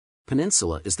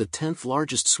Peninsula is the 10th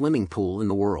largest swimming pool in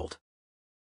the world.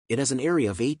 It has an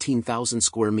area of 18,000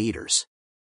 square meters.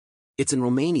 It's in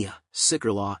Romania,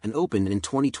 Sicarla, and opened in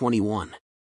 2021.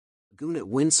 Lagoon at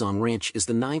Windsong Ranch is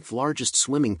the 9th largest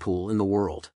swimming pool in the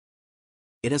world.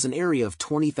 It has an area of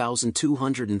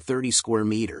 20,230 square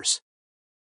meters.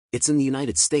 It's in the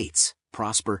United States,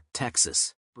 Prosper,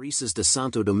 Texas. Brisas de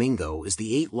Santo Domingo is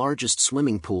the 8th largest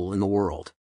swimming pool in the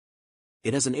world.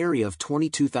 It has an area of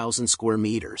 22,000 square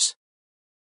meters.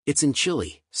 It's in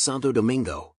Chile, Santo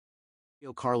Domingo.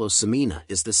 Rio Carlos Samena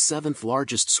is the 7th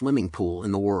largest swimming pool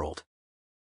in the world.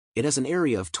 It has an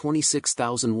area of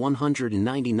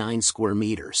 26,199 square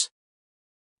meters.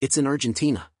 It's in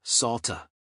Argentina, Salta.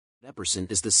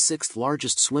 Epperson is the 6th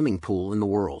largest swimming pool in the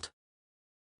world.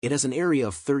 It has an area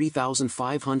of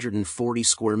 30,540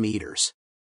 square meters.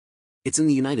 It's in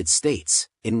the United States,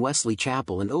 in Wesley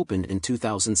Chapel, and opened in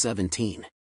 2017.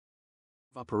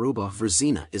 Vaporub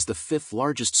Vrzina is the 5th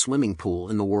largest swimming pool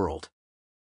in the world.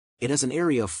 It has an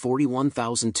area of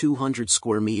 41,200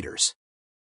 square meters.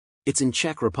 It's in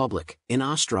Czech Republic, in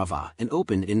Ostrava, and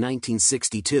opened in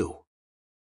 1962.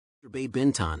 Bay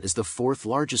Bintan is the 4th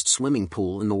largest swimming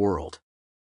pool in the world.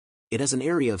 It has an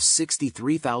area of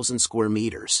 63,000 square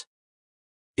meters.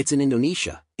 It's in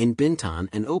Indonesia, in Bintan,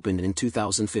 and opened in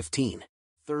 2015.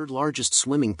 3rd largest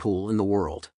swimming pool in the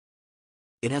world.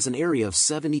 It has an area of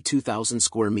 72,000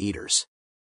 square meters.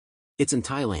 It's in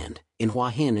Thailand, in Hua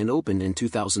Hin, and opened in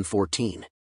 2014.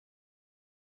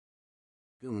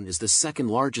 Lagoon is the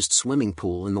 2nd largest swimming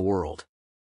pool in the world.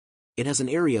 It has an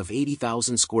area of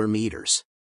 80,000 square meters.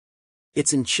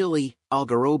 It's in Chile,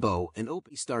 Algarrobo, and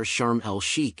Opistar. Sharm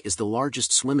el-Sheikh is the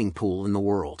largest swimming pool in the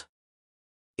world.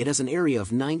 It has an area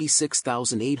of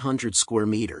 96,800 square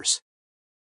meters.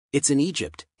 It's in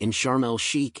Egypt, in Sharm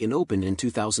el-Sheikh, and opened in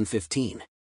 2015.